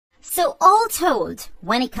So all told,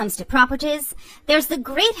 when it comes to properties, there's the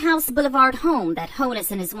Great House Boulevard home that Holness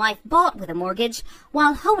and his wife bought with a mortgage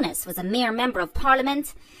while Holness was a mere member of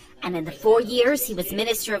Parliament. And in the 4 years he was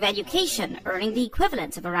Minister of Education, earning the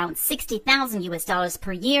equivalent of around $60,000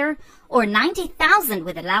 per year, or $90,000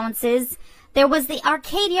 with allowances, there was the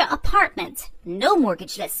Arcadia apartment, no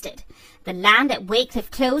mortgage listed. The land at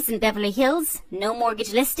Wycliffe Close in Beverly Hills, no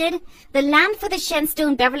mortgage listed. The land for the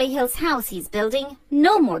Shenstone Beverly Hills house he's building,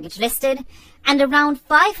 no mortgage listed. And around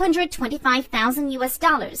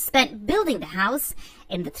 $525,000 spent building the house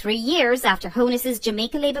in the 3 years after Holness's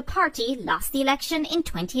Jamaica Labour Party lost the election in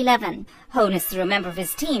 2011. Holness, through a member of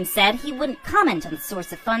his team, said he wouldn't comment on the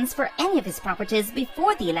source of funds for any of his properties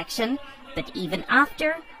before the election, but even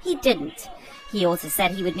after, he didn't. He also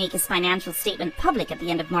said he would make his financial statement public at the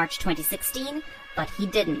end of March 2016, but he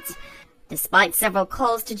didn't. Despite several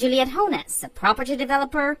calls to Juliet Holness, a property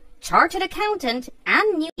developer, chartered accountant,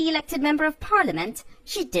 and newly elected member of Parliament,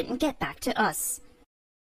 she didn't get back to us.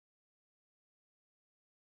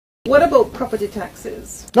 What about property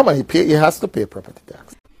taxes? No, man, he has to pay property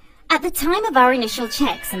tax. At the time of our initial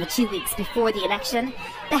checks in the 2 weeks before the election,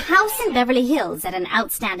 the house in Beverly Hills had an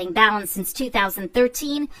outstanding balance since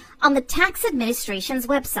 2013 on the tax administration's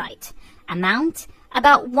website. Amount,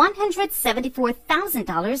 about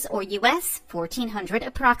 $174,000 or US $1,400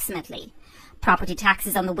 approximately. Property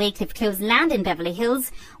taxes on the Wycliffe Close land in Beverly Hills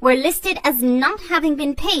were listed as not having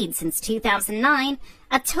been paid since 2009,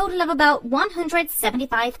 a total of about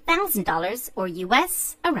 $175,000 or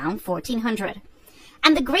US around $1,400.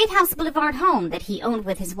 And the Great House Boulevard home that he owned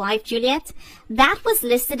with his wife Juliet, that was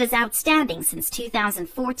listed as outstanding since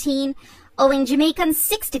 2014, owing Jamaicans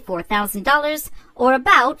 $64,000 or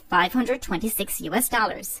about $526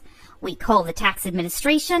 US. We call the tax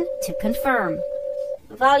administration to confirm.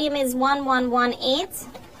 Volume is 1118.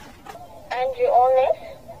 Andrew Holness?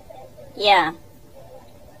 Yeah.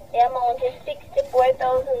 The amount is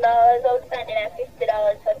 $64,000 outstanding at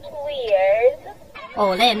 $50 for 2 years.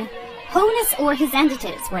 All in, Holness or his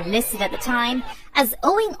entities were listed at the time as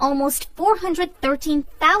owing almost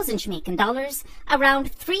 413,000 Jamaican dollars,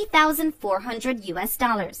 around $3,400 US.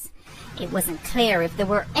 It wasn't clear if there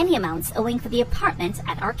were any amounts owing for the apartment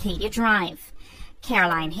at Arcadia Drive.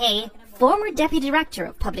 Caroline Hay, former Deputy Director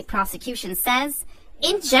of Public Prosecution, says,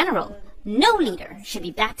 in general, no leader should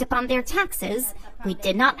be backed up on their taxes. We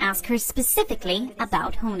did not ask her specifically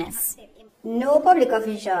about Holness. No public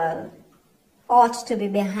official ought to be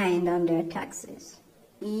behind on their taxes.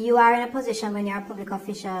 You are in a position, when you're a public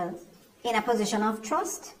official, in a position of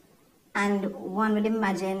trust, and one would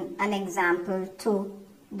imagine an example to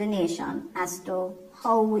the nation as to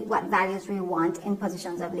what values we want in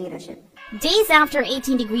positions of leadership. Days after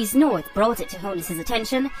 18 Degrees North brought it to Holness's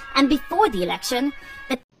attention, and before the election,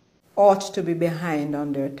 the Ought to be behind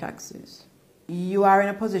on their taxes. You are in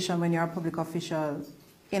a position, when you're a public official,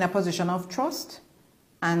 in a position of trust,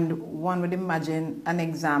 and one would imagine an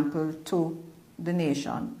example to the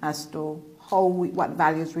nation as to what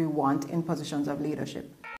values we want in positions of leadership.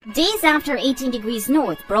 Days after 18 Degrees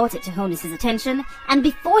North brought it to Holness's attention, and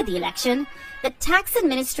before the election, the tax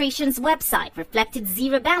administration's website reflected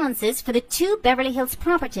zero balances for the 2 Beverly Hills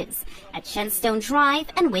properties at Shenstone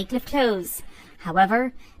Drive and Wycliffe Close.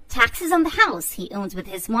 However, taxes on the house he owns with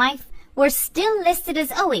his wife were still listed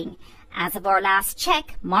as owing as of our last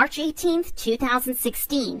check, March 18,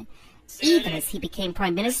 2016, even as he became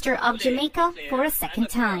Prime Minister of Jamaica for a second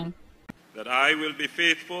time. That I will be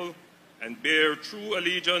faithful and bear true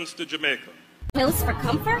allegiance to Jamaica. Close for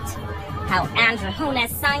comfort? How Andrew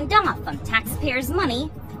Holness signed off on taxpayers'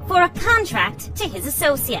 money for a contract to his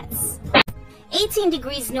associates. 18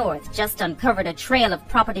 Degrees North just uncovered a trail of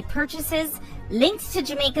property purchases linked to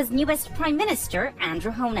Jamaica's newest Prime Minister,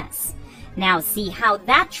 Andrew Holness. Now see how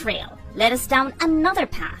that trail led us down another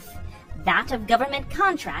path, that of government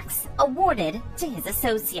contracts awarded to his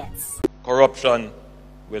associates. Corruption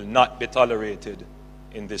will not be tolerated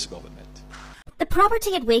in this government. The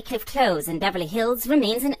property at Wycliffe Close in Beverly Hills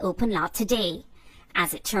remains an open lot today.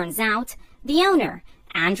 As it turns out, the owner,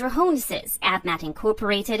 Andrew Holness's ADMAT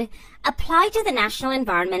Incorporated, applied to the National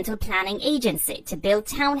Environmental Planning Agency to build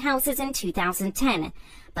townhouses in 2010,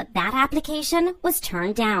 but that application was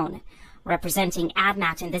turned down. Representing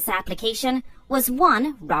ADMAT in this application was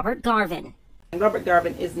one Robert Garvin. Robert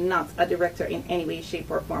Garvin is not a director in any way,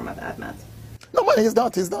 shape, or form of ADMAT. No, man, he's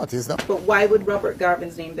not. But why would Robert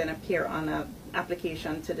Garvin's name then appear on an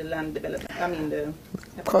application to the land development?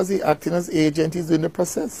 Because he's acting as agent, he's doing the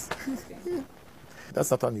process. Okay. Yeah.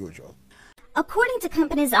 That's not unusual. According to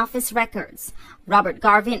Company's office records, Robert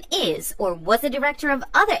Garvin is or was a director of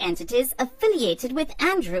other entities affiliated with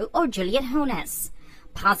Andrew or Juliet Holness.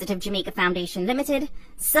 Positive Jamaica Foundation Limited,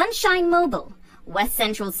 Sunshine Mobile, West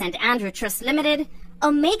Central St. Andrew Trust Limited,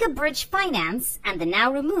 Omega Bridge Finance, and the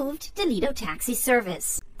now removed Delido Taxi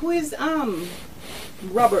Service. Who is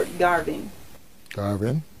Robert Garvin?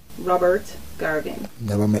 Garvin? Robert Garvin.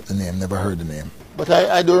 Never met the name, never heard the name. But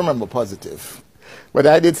I do remember Positive. But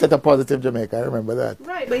I did set up Positive Jamaica, I remember that.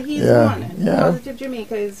 Right, but he's one. Yeah. Positive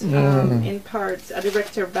Jamaica is in part a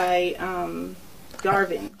director by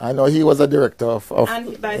Garvin. I know he was a director of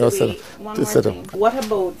And by the way, one more thing. What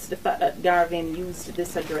about the fact that Garvin used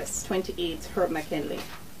this address, 28 Herb McKinley?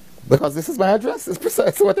 Because this is my address. It's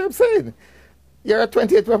precisely what I'm saying. You're at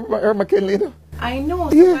 28 Herb McKinley, no? I know,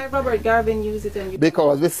 so why Robert Garvin used it and you...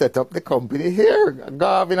 Because we set up the company here.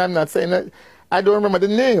 Garvin, I'm not saying that. I don't remember the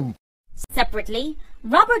name. Separately,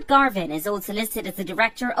 Robert Garvin is also listed as the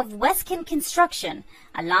director of Westkin Construction,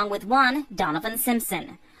 along with one Donovan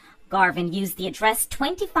Simpson. Garvin used the address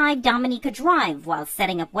 25 Dominica Drive while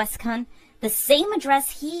setting up Westcon, the same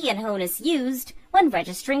address he and Holness used when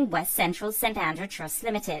registering West Central St. Andrew Trust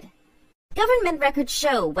Limited. Government records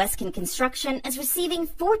show Westkin Construction as receiving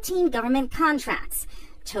 14 government contracts,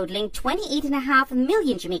 totaling 28.5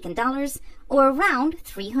 million Jamaican dollars, or around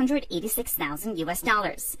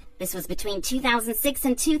 $386,000. This was between 2006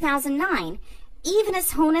 and 2009, even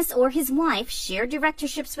as Holness or his wife shared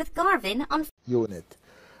directorships with Garvin on unit.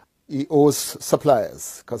 He owes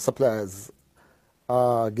suppliers, because suppliers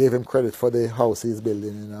gave him credit for the house he's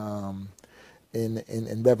building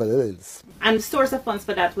in Beverly Hills. And the source of funds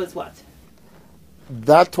for that was what?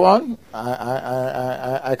 That one,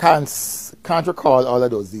 I can't recall all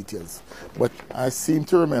of those details, but I seem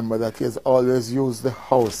to remember that he has always used the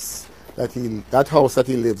house that he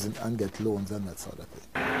lives in and get loans and that sort of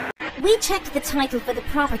thing. We checked the title for the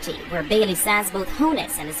property, where Bailey says both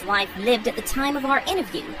Holness and his wife lived at the time of our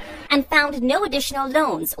interview, and found no additional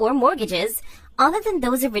loans or mortgages other than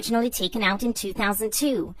those originally taken out in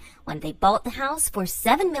 2002, when they bought the house for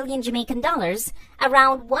 7 million Jamaican dollars,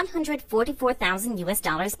 around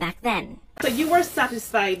 $144,000 back then. So you were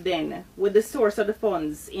satisfied then with the source of the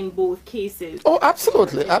funds in both cases? Oh,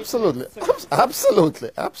 absolutely, absolutely,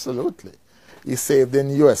 absolutely, absolutely. He saved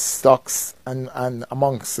in U.S. stocks and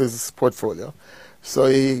amongst his portfolio. So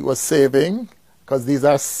he was saving, because these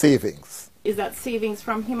are savings. Is that savings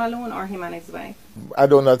from him alone or him and his wife? I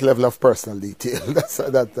don't know that level of personal detail.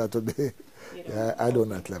 that would be. I don't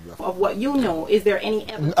know that level of what you know. Is there any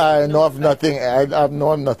evidence? I know of nothing. I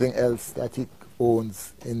know of nothing else that he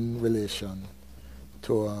owns in relation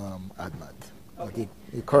to ADMAT. Okay.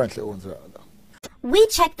 He currently owns rather. We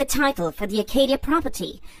checked the title for the Acadia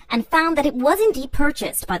property and found that it was indeed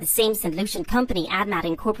purchased by the same St. Lucian company ADMAT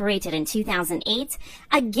Incorporated in 2008,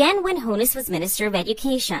 again when Holness was Minister of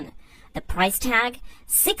Education. The price tag,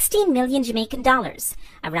 16 million Jamaican dollars,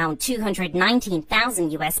 around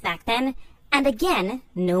 219,000 US back then, and again,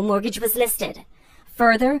 no mortgage was listed.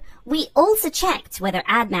 Further, we also checked whether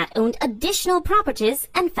ADMAT owned additional properties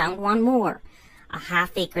and found one more. A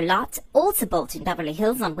half-acre lot, also built in Beverly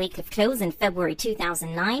Hills on Wycliffe Close in February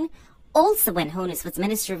 2009, also when Holness was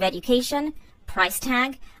Minister of Education, price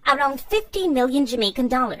tag, around 15 million Jamaican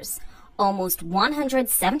dollars, almost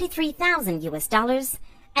 173,000 US dollars,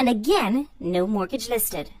 and again, no mortgage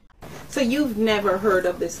listed. So you've never heard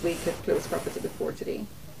of this Wycliffe Close property before today?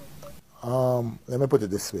 Let me put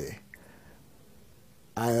it this way.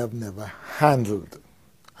 I have never handled,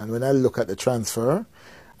 and when I look at the transfer,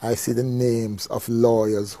 I see the names of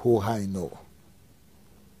lawyers who I know.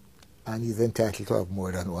 And he's entitled to have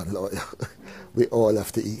more than one lawyer. We all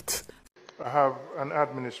have to eat. I have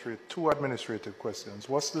two administrative questions.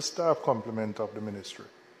 What's the staff complement of the ministry?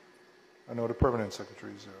 I know the permanent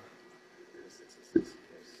secretary is there.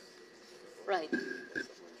 Right.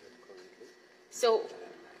 So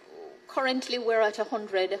currently we're at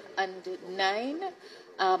 109,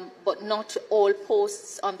 but not all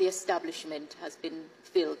posts on the establishment has been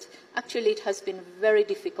filled. Actually, it has been very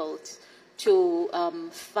difficult to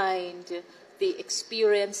find the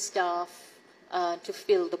experienced staff to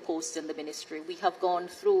fill the posts in the ministry. We have gone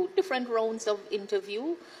through different rounds of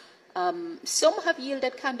interview. Some have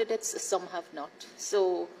yielded candidates, some have not.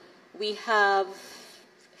 So we have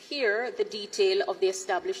here the detail of the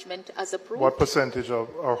establishment as approved. What percentage of,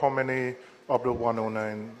 or how many of the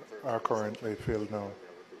 109 are currently filled now?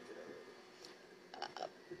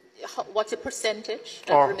 What's the percentage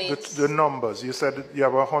that or remains? The numbers. You said you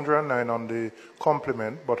have 109 on the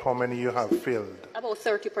complement, but how many you have filled? About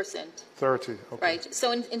 30%. 30, okay. Right.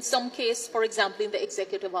 So in some case, for example, in the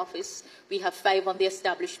executive office, we have 5 on the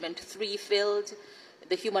establishment, 3 filled.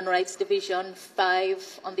 The Human Rights Division,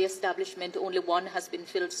 5 on the establishment, only 1 has been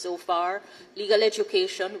filled so far. Legal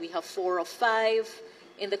education, we have 4 of 5.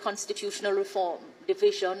 in the Constitutional Reform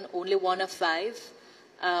Division, only 1 of 5.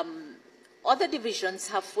 Other divisions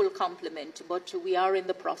have full complement, but we are in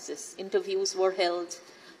the process. Interviews were held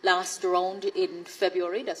last round in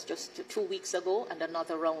February, that's just 2 weeks ago, and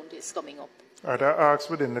another round is coming up. All right, I asked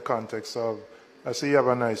within the context of, I see you have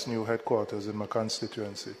a nice new headquarters in my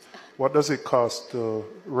constituency. What does it cost to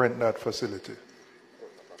rent that facility?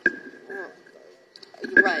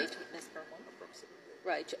 Right.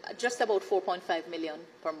 Right, just about 4.5 million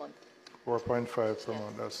per month. 4.5 per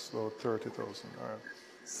month, that's about 30,000. All right.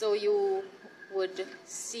 So you would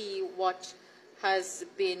see what has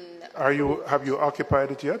been... Have you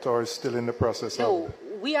occupied it yet, or is still in the process of... No,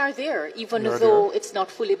 we are there, even though it's not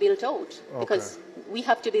fully built out, because we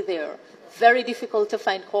have to be there. Very difficult to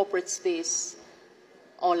find corporate space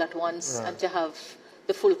all at once and to have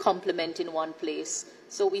the full complement in one place.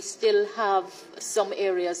 So we still have some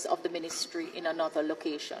areas of the ministry in another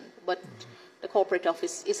location, but the corporate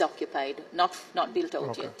office is occupied, not built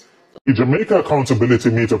out yet. The Jamaica Accountability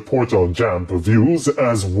Meter Portal, JAMP, views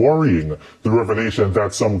as worrying the revelation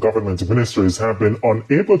that some government ministries have been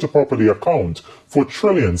unable to properly account for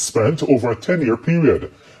trillions spent over a 10-year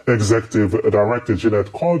period. Executive Director Juliet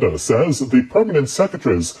says the permanent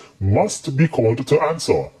secretaries must be called to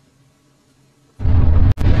answer.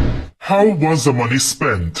 How was the money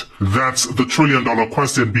spent? That's the trillion-dollar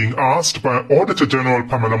question being asked by Auditor General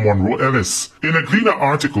Pamela Monroe-Ellis. In a Gleaner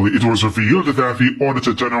article, it was revealed that the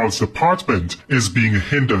Auditor General's department is being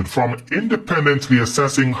hindered from independently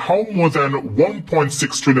assessing how more than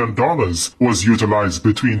 $1.6 trillion was utilized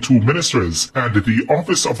between 2 ministries and the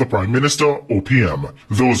Office of the Prime Minister, OPM.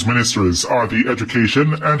 Those ministries are the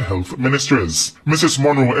Education and Health ministries. Mrs.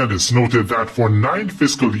 Monroe-Ellis noted that for 9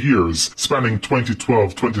 fiscal years, spanning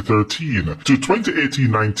 2012-2013, to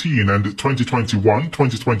 2018-19 and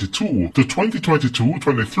 2021-2022 to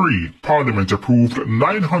 2022-23, Parliament approved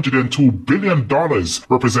 $902 billion,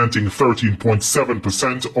 representing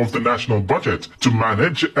 13.7% of the national budget, to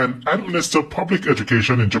manage and administer public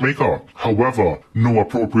education in Jamaica. However, no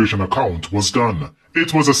appropriation account was done.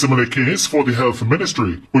 It was a similar case for the Health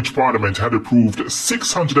Ministry, which Parliament had approved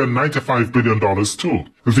 $695 billion to.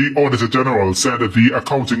 The Auditor General said the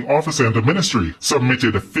accounting officer in the ministry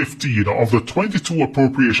submitted 15 of the 22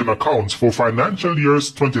 appropriation accounts for financial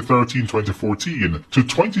years 2013-2014 to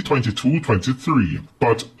 2022-23,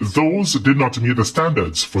 but those did not meet the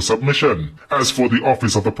standards for submission. As for the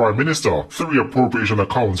Office of the Prime Minister, 3 appropriation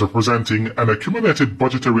accounts representing an accumulated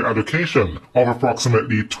budgetary allocation of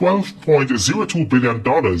approximately $12.02 billion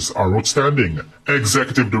are outstanding.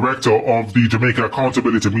 Executive Director of the Jamaica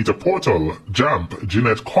Accountability Meter Portal, JAMP,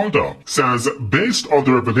 Jeanette Calder, says based on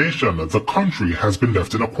the revelation, the country has been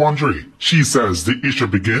left in a quandary. She says the issue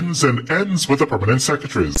begins and ends with the permanent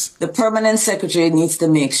secretaries. The permanent secretary needs to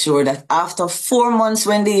make sure that after 4 months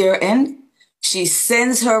when the year ends, she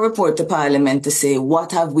sends her report to Parliament to say,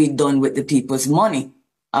 what have we done with the people's money?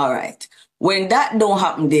 All right. When that don't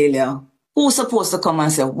happen, Delia, who's supposed to come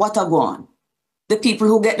and say, what are going? The people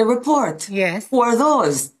who get the report. Yes. Who are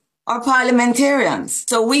those? Are parliamentarians.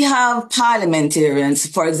 So we have parliamentarians,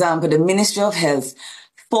 for example, the Ministry of Health,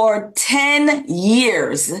 for 10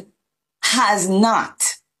 years has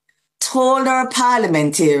not told our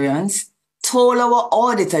parliamentarians, told our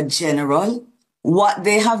Auditor General what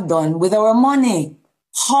they have done with our money.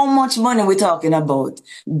 How much money we're talking about?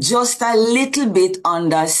 Just a little bit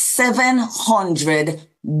under $700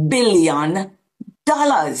 billion.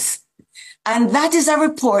 And that is a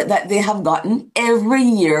report that they have gotten every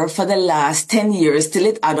year for the last 10 years till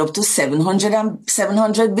it add up to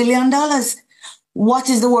 $700 billion. What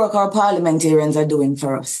is the work our parliamentarians are doing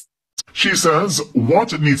for us? She says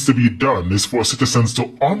what needs to be done is for citizens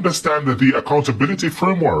to understand the accountability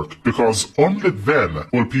framework, because only then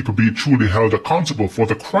will people be truly held accountable for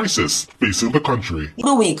the crisis facing the country.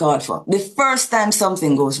 What do we call for? The first time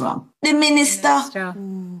something goes wrong. The minister.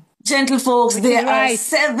 Gentle folks, there are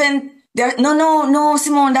 7... No,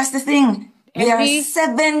 Simone, that's the thing. There are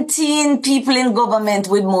 17 people in government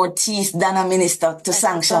with more teeth than a minister to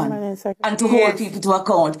sanction and to hold people to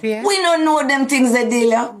account. We don't know them things,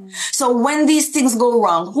 Adelia. So when these things go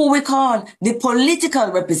wrong, who we call? The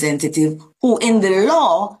political representative, who in the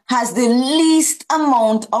law has the least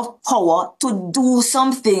amount of power to do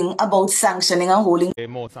something about sanctioning and holding. The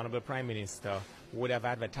most honorable Prime Minister would have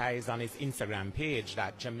advertised on his Instagram page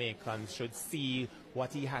that Jamaicans should see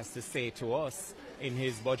what he has to say to us in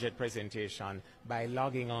his budget presentation by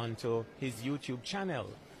logging on to his YouTube channel.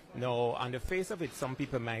 Now, on the face of it, some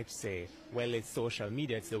people might say, well, it's social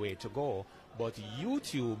media, it's the way to go, but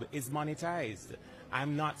YouTube is monetized.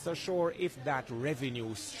 I'm not so sure if that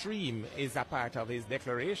revenue stream is a part of his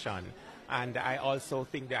declaration. And I also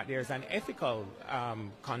think that there's an ethical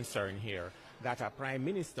concern here, that a prime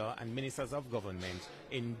minister and ministers of government,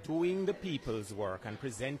 in doing the people's work and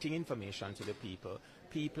presenting information to the people,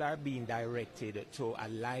 people are being directed to a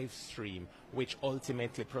live stream, which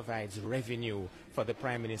ultimately provides revenue for the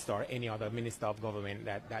prime minister or any other minister of government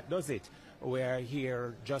that does it. We're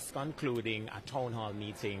here just concluding a town hall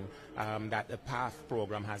meeting that the PATH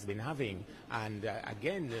program has been having. And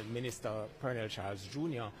again, the Minister Pernell Charles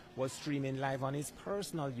Jr. was streaming live on his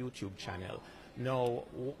personal YouTube channel. Now,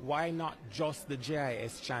 why not just the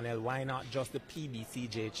JIS channel? Why not just the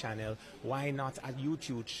PBCJ channel? Why not a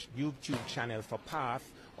YouTube channel for PATH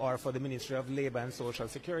or for the Ministry of Labour and Social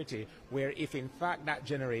Security, where if in fact that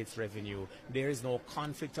generates revenue, there is no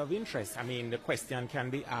conflict of interest? I mean, the question can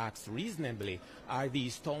be asked reasonably, are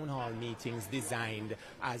these town hall meetings designed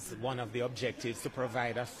as one of the objectives to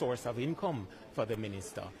provide a source of income for the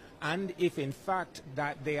minister? And if in fact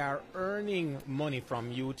that they are earning money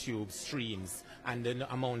from YouTube streams and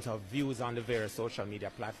the amount of views on the various social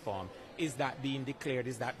media platform, is that being declared,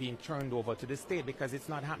 is that being turned over to the state? Because it's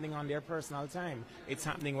not happening on their personal time. It's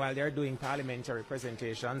happening while they're doing parliamentary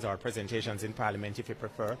presentations, or presentations in parliament if you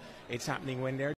prefer. It's happening when they're